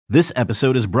This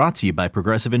episode is brought to you by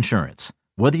Progressive Insurance.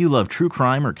 Whether you love true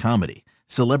crime or comedy,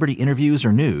 celebrity interviews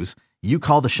or news, you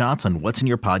call the shots on what's in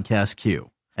your podcast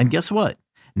queue. And guess what?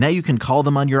 Now you can call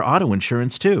them on your auto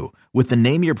insurance too with the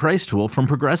Name Your Price tool from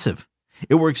Progressive.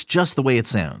 It works just the way it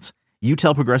sounds. You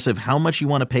tell Progressive how much you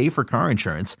want to pay for car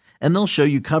insurance, and they'll show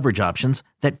you coverage options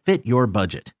that fit your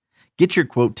budget. Get your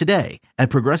quote today at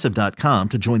Progressive.com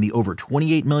to join the over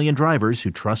 28 million drivers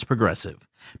who trust Progressive.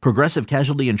 Progressive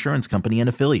Casualty Insurance Company and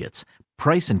Affiliates.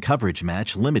 Price and coverage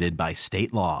match limited by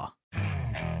state law.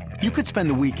 You could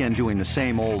spend the weekend doing the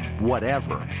same old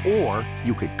whatever, or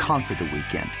you could conquer the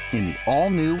weekend in the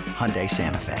all-new Hyundai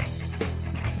Santa Fe.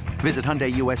 Visit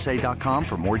HyundaiUSA.com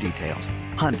for more details.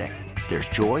 Hyundai, there's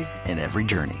joy in every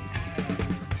journey.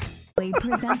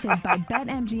 Presented by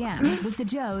BetMGM with the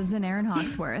Joes and Aaron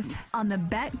Hawksworth on the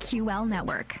BetQL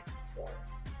Network.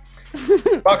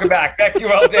 Welcome back.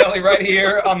 BetQL Daily right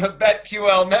here on the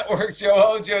BetQL Network. Joe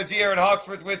Hojo, G. Aaron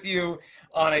Hawksworth with you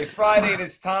on a Friday. It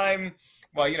is time.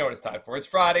 Well, you know what it's time for. It's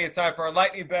Friday. It's time for our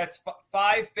Lightning Bets.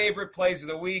 5 favorite plays of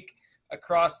the week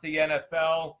across the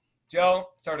NFL. Joe,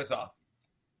 start us off.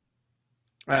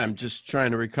 I'm just trying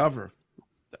to recover.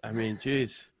 I mean,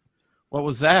 geez. What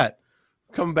was that?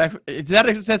 Coming back. Is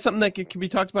that something that can be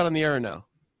talked about on the air or no?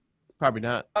 Probably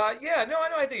not. Yeah, no,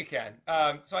 I think it can.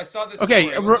 So I saw this.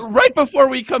 Okay, right before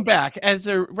we come back, as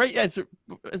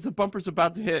the bumper's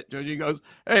about to hit, Joji goes,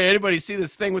 "Hey, anybody see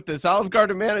this thing with this Olive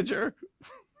Garden manager?"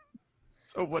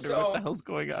 So what the hell's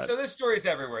going on? So this story is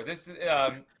everywhere. This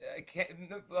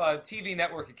TV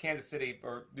network in Kansas City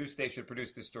or news station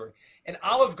produced this story. An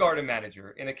Olive Garden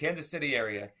manager in the Kansas City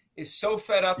area is so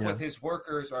fed up with his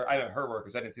workers, or her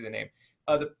workers, I didn't see the name,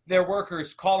 their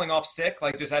workers calling off sick,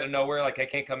 like just out of nowhere, like I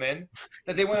can't come in,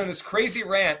 that they went on this crazy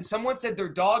rant. Someone said their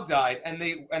dog died, and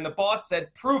the boss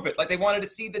said, prove it, like they wanted to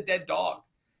see the dead dog.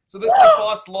 So this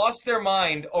boss lost their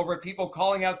mind over people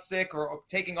calling out sick or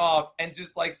taking off, and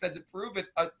just like said to prove it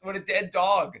with a dead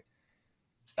dog.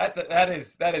 That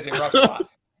is a rough spot.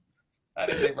 That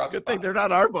is a rough Good spot. thing they're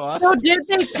not our boss. So did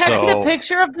they text a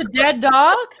picture of the dead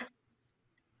dog?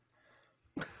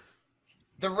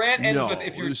 The rant ends with,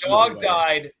 if your dog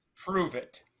died, prove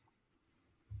it.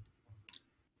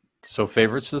 So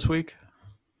favorites this week?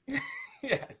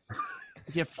 Yes.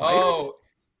 You fired? Oh,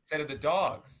 instead of the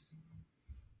dogs.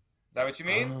 Is that what you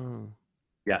mean? Oh.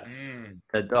 Yes.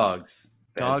 The dogs.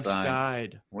 Dogs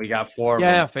died. We got 4 of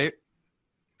Yeah, them.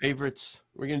 favorites.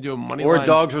 We're going to do a money Or line.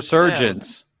 Dogs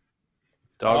Resurgence.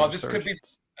 This could be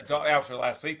a dog after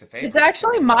last week. The favorite. It's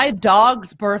actually my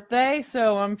dog's birthday,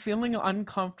 so I'm feeling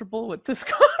uncomfortable with this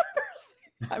conversation.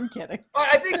 I'm kidding.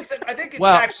 I think it's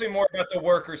actually more about the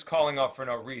workers calling off for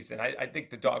no reason. I think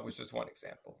the dog was just one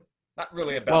example. Not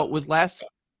really about. Well, with last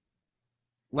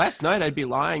night, I'd be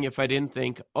lying if I didn't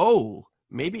think,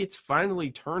 maybe it's finally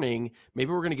turning.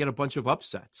 Maybe we're going to get a bunch of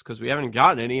upsets because we haven't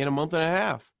gotten any in a month and a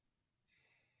half.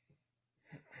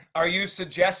 Are you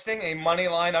suggesting a money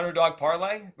line underdog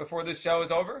parlay before this show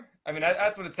is over? I mean,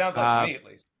 that's what it sounds like to me, at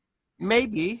least.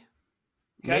 Maybe.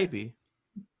 Okay. Maybe.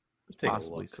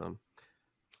 Possibly some.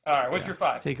 All right, what's your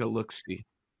 5? Take a look-see.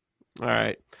 All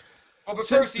right. Well, but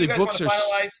first, do you guys want to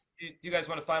finalize? Do you guys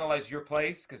want to finalize your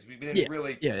plays? Because we didn't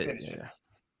really finish it.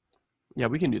 Yeah,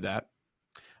 we can do that.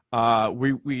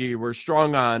 We were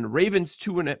strong on Ravens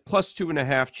plus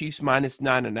 2.5, Chiefs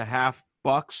 -9.5,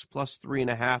 Bucks plus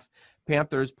 3.5,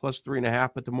 Panthers plus 3.5.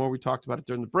 But the more we talked about it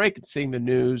during the break and seeing the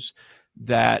news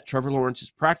that Trevor Lawrence is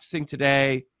practicing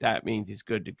today, that means he's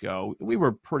good to go. We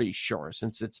were pretty sure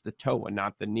since it's the toe and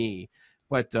not the knee.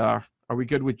 But are we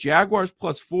good with Jaguars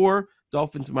plus 4,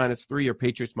 Dolphins -3, or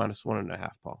Patriots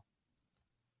 -1.5, Paul?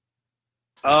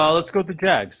 Let's go with the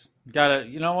Jags.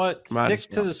 You know what? Stick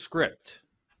to the script.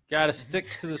 Got to stick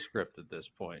to the script at this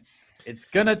point. It's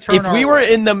going to turn. If we were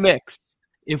in the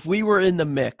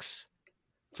mix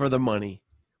for the money,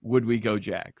 would we go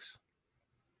Jags?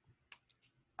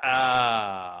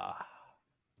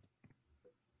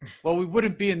 Well, we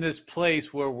wouldn't be in this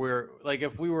place where we're like,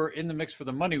 if we were in the mix for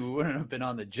the money, we wouldn't have been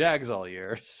on the Jags all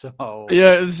year. So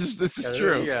yeah, this is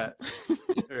true. Yeah.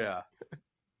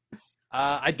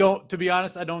 To be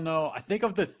honest, I don't know. I think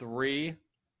of the 3,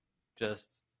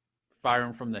 just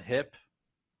firing from the hip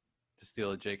to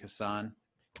steal a Jake Hassan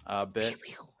bit.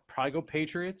 Probably go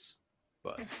Patriots,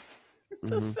 but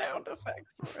the sound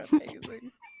effects were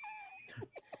amazing.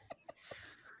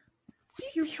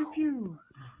 Pew, pew, pew.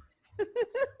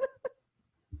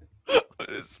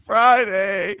 It's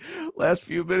Friday. Last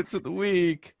few minutes of the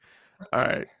week. All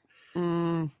right.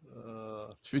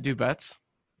 Should we do bets?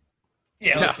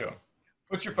 Yeah, let's do them.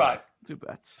 What's your 5? Do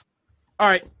bets. All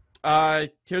right.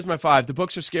 Here's my 5. The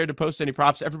books are scared to post any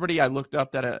props. Everybody I looked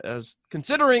up that is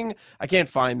considering, I can't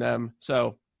find them.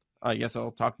 So I guess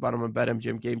I'll talk about them on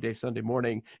BetMGM Game Day Sunday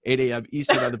morning, 8 a.m.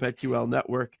 Eastern on the BetQL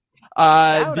network.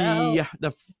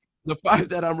 The 5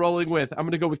 that I'm rolling with, I'm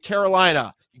going to go with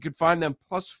Carolina. You can find them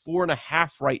plus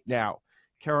 4.5 right now.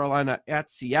 Carolina at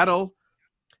Seattle.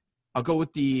 I'll go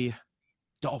with the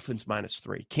Dolphins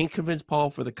 -3. Can't convince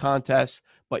Paul for the contest,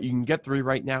 but you can get 3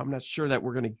 right now. I'm not sure that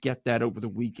we're going to get that over the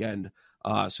weekend.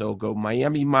 So go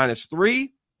Miami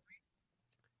 -3.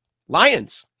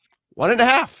 Lions,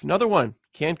 1.5. Another one.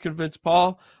 Can't convince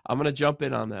Paul. I'm going to jump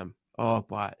in on them. Oh,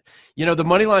 but the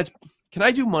money lines. Can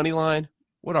I do money line?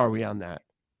 What are we on that?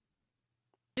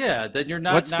 Yeah, then you're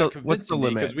not convincing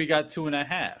me because we got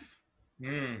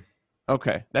 2.5.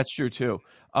 Okay, that's true too.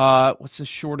 What's the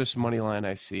shortest money line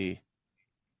I see?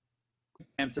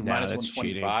 Hampton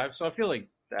 -125. So I feel like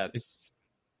that's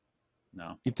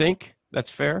no. You think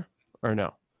that's fair or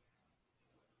no?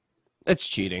 It's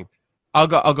cheating. I'll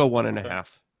go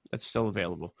 1.5. That's still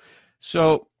available.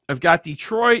 So I've got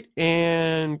Detroit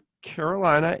and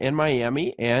Carolina and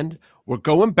Miami, and we're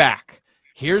going back.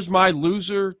 Here's my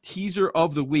loser teaser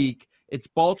of the week. It's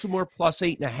Baltimore plus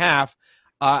 8.5.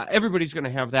 Everybody's going to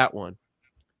have that one.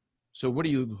 So what do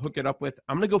you hook it up with?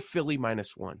 I'm going to go Philly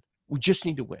 -1. We just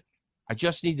need to win. I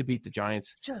just need to beat the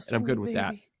Giants, and I'm good with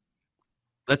that.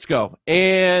 Let's go.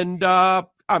 And,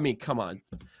 come on.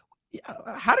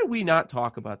 How did we not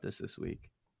talk about this week?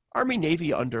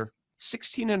 Army-Navy under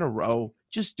 16 in a row.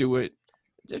 Just do it.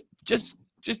 Just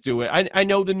do it. I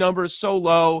know the number is so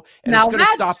low, and now it's going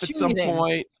to stop at some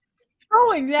point.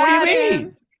 Throwing that What do you mean?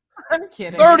 in. I'm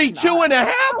kidding.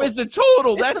 32.5 is the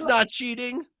total. That's not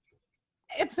cheating.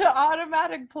 It's an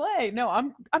automatic play. No,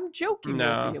 I'm joking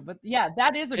with you, but yeah,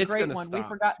 that is a great one. Stop. We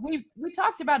forgot. We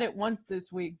talked about it once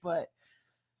this week, but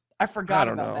I forgot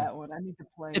about that one. I need to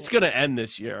play. It's going to end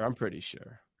this year. I'm pretty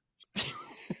sure.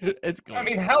 It's going. I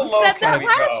mean, how You low said can that we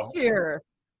last go? year.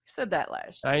 You said that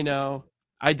last year. I know.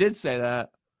 I did say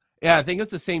that. Yeah, I think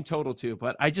it's the same total too,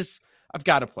 but I've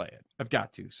got to play it. I've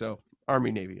got to. So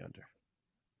Army-Navy under.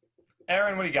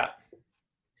 Aaron, what do you got?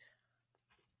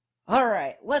 All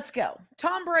right, let's go.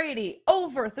 Tom Brady,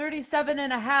 over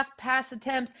 37.5 pass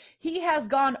attempts. He has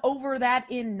gone over that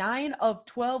in 9 of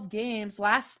 12 games.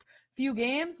 Last few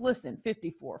games, listen,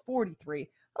 54, 43,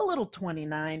 a little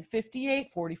 29,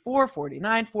 58, 44,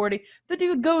 49, 40. The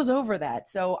dude goes over that.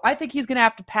 So I think he's going to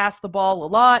have to pass the ball a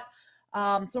lot.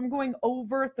 So I'm going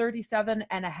over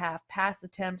 37.5 pass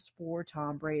attempts for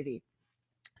Tom Brady.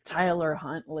 Tyler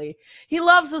Huntley. He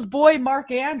loves his boy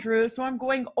Mark Andrews, so I'm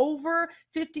going over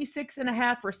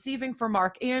 56.5 receiving for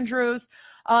Mark Andrews.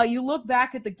 You look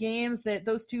back at the games that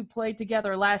those two played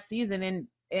together last season,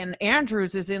 and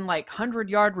Andrews is in like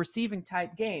 100-yard receiving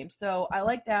type games. So I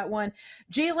like that one.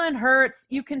 Jalen Hurts,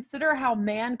 you consider how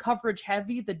man coverage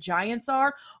heavy the Giants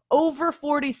are. Over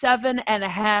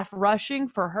 47.5 rushing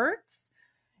for Hurts.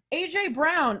 A.J.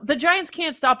 Brown, the Giants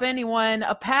can't stop anyone.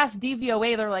 A pass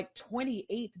DVOA, they're like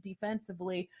 28th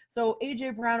defensively. So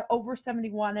A.J. Brown over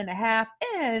 71.5.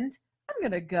 And I'm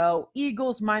going to go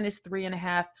Eagles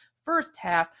 -3.5 first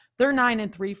half. They're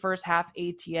 9-3 first half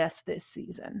ATS this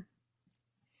season.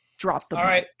 Drop the mic. All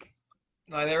right.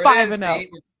 There it 5-0.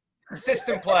 The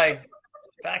system play.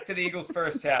 Back to the Eagles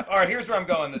first half. All right, here's where I'm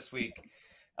going this week.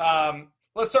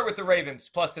 Let's start with the Ravens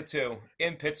plus the 2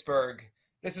 in Pittsburgh.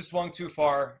 This has swung too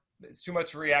far. It's too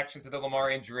much reaction to the Lamar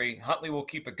injury. Huntley will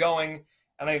keep it going,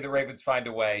 and I think the Ravens find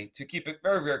a way to keep it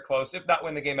very, very close, if not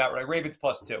win the game outright. Ravens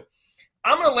plus 2.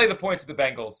 I'm going to lay the points to the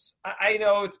Bengals. I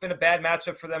know it's been a bad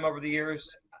matchup for them over the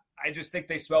years. I just think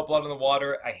they smell blood in the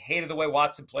water. I hated the way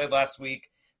Watson played last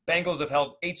week. Bengals have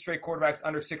held 8 straight quarterbacks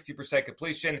under 60%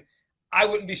 completion. I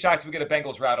wouldn't be shocked if we get a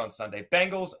Bengals rout on Sunday.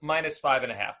 Bengals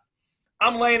 -5.5.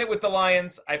 I'm laying it with the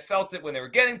Lions. I felt it when they were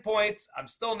getting points. I'm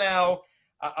still now.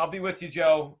 I'll be with you,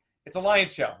 Joe. It's a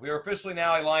Lions show. We are officially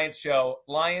now a Lions show.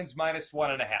 Lions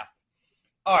 -1.5.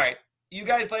 All right. You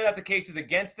guys laid out the cases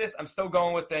against this. I'm still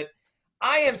going with it.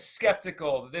 I am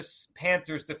skeptical that this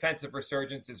Panthers defensive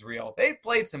resurgence is real. They've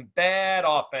played some bad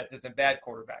offenses and bad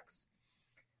quarterbacks.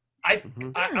 I'm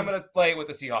going to play it with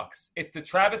the Seahawks. It's the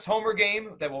Travis Homer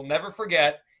game that we'll never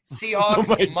forget. Seahawks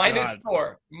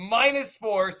 -4.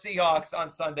 -4 Seahawks on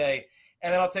Sunday.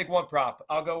 And then I'll take one prop.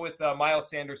 I'll go with Miles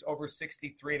Sanders over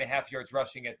 63.5 yards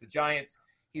rushing against the Giants.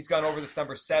 He's gone over this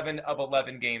number 7 of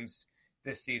 11 games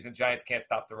this season. Giants can't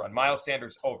stop the run. Miles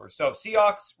Sanders over. So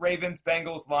Seahawks, Ravens,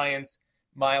 Bengals, Lions,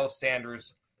 Miles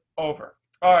Sanders over.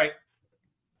 All right.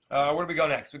 Where do we go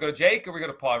next? We go to Jake or we go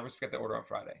to Paul? Let's forget the order on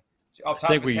Friday. Off top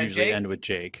I think we usually end with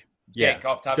Jake. Yeah. Jake,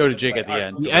 off top go to Jake at the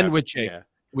end. We end with Jake. Yeah.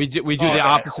 We do the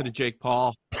opposite of Jake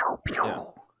Paul.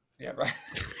 Yeah, right.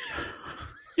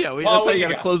 Yeah, Paul, that's how what you you got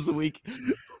to got? close the week.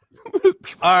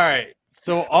 All right.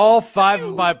 So all 5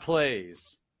 of my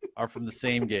plays are from the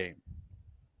same game.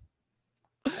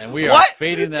 And we are What?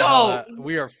 fading the No. hell out.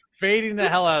 We are fading the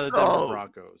hell out of the Denver No.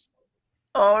 Broncos.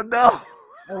 Oh no!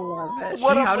 I love it.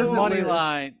 What a How does fool. it money lose?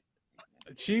 line.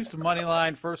 Chiefs money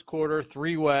line first quarter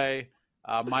 3-way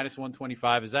minus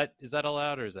 125. Is that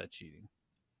allowed or is that cheating?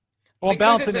 Well, I'm Because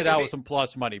balancing it's it out with some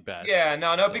plus money bets. Yeah,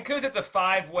 no, So- because it's a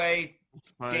 5-way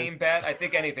Fine. game bet. I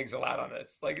think anything's allowed on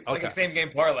this. Like it's like Okay. a same game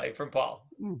parlay from Paul.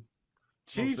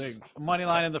 Chiefs big. money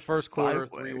line in the first quarter,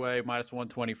 5-way. 3-way, minus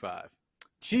 125.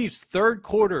 Chiefs third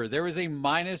quarter, there is a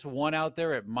 -1 out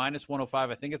there at minus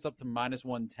 105. I think it's up to minus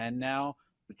 110 now.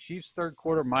 But Chiefs third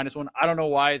quarter -1. I don't know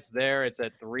why it's there. It's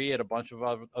at 3 at a bunch of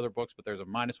other books, but there's a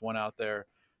 -1 out there.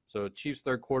 So Chiefs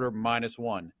third quarter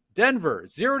 -1. Denver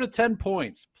 0 to 10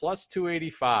 points plus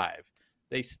 285.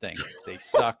 They stink. They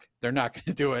suck. They're not going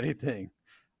to do anything.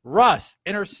 Russ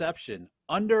interception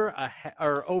under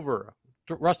or over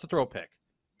Russ to throw pick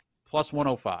plus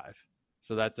 105.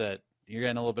 So that's it. You're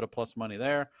getting a little bit of plus money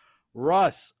there.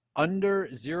 Russ under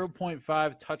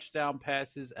 0.5 touchdown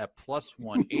passes at plus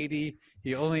 180.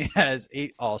 He only has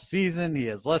 8 all season. He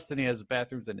has less than he has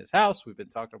bathrooms in his house. We've been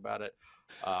talking about it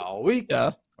all week,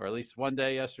 Yeah. or at least one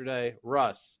day yesterday.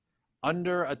 Russ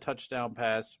under a touchdown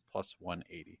pass plus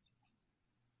 180.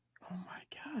 Oh my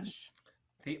gosh!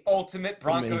 The ultimate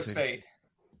Broncos amazing. fade.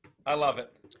 I love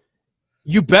it.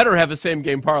 You better have a same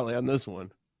game parlay on this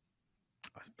one.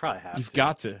 I probably have You've to.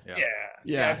 got to. Yeah.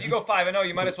 Yeah. If you go 5-0,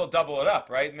 you might as well double it up,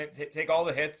 right? Take all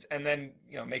the hits and then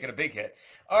make it a big hit.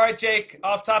 All right, Jake,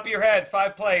 off top of your head,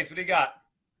 5 plays. What do you got?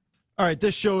 All right,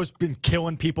 this show has been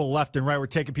killing people left and right. We're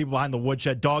taking people behind the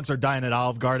woodshed. Dogs are dying at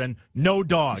Olive Garden. No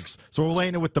dogs. So we're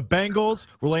laying it with the Bengals.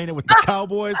 We're laying it with the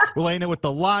Cowboys. We're laying it with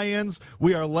the Lions.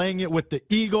 We are laying it with the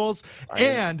Eagles.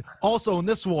 And also in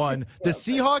this one, the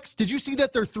Seahawks. Did you see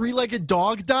that their 3-legged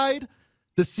dog died?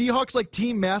 The Seahawks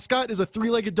team mascot is a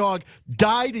 3-legged dog.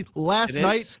 Died last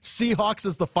night. Seahawks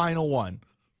is the final one.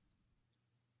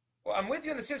 Well, I'm with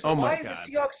you on the Seahawks, Oh but my why is the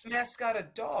Seahawks mascot a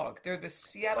dog? They're the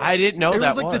Seattle I didn't know It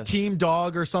that was the team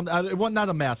dog or something. Well, not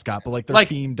a mascot, but their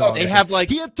team dog. They have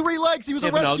He had 3 legs. He was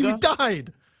a They have an rescue. He Uga?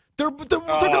 died. They're going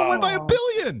to win by $1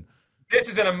 billion. This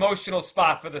is an emotional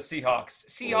spot for the Seahawks.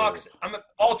 Seahawks,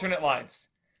 alternate lines.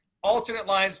 Alternate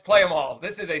lines, play them all.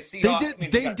 This is a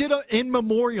Seahawks. They did an in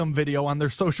memoriam video on their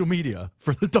social media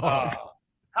for the dog.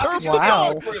 Turf the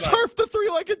Wow. dog. Turf the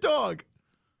 3-legged dog.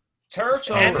 Turf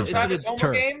So and the is it Travis a Homer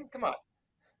turf? game? Come on.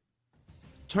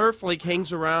 Turf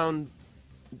hangs around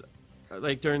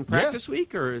during practice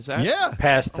week, or is that? Yeah.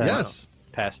 Past tense. Yes.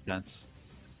 Past tense.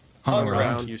 Hung Hung around.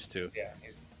 around. Used to. Yeah,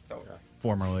 it's over.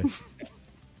 Formerly.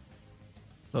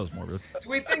 That was morbid. Do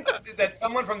we think that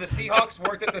someone from the Seahawks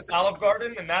worked at this Olive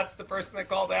Garden and that's the person that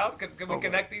called out? Can we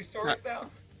connect these stories now?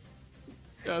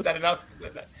 Yes. Is that enough?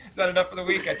 Is that enough for the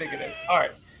week? I think it is. All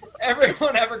right.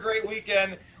 Everyone have a great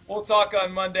weekend. We'll talk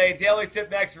on Monday. Daily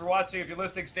tip next. If you're watching, if you're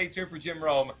listening, stay tuned for Jim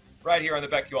Rome right here on the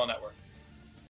BetQL Network.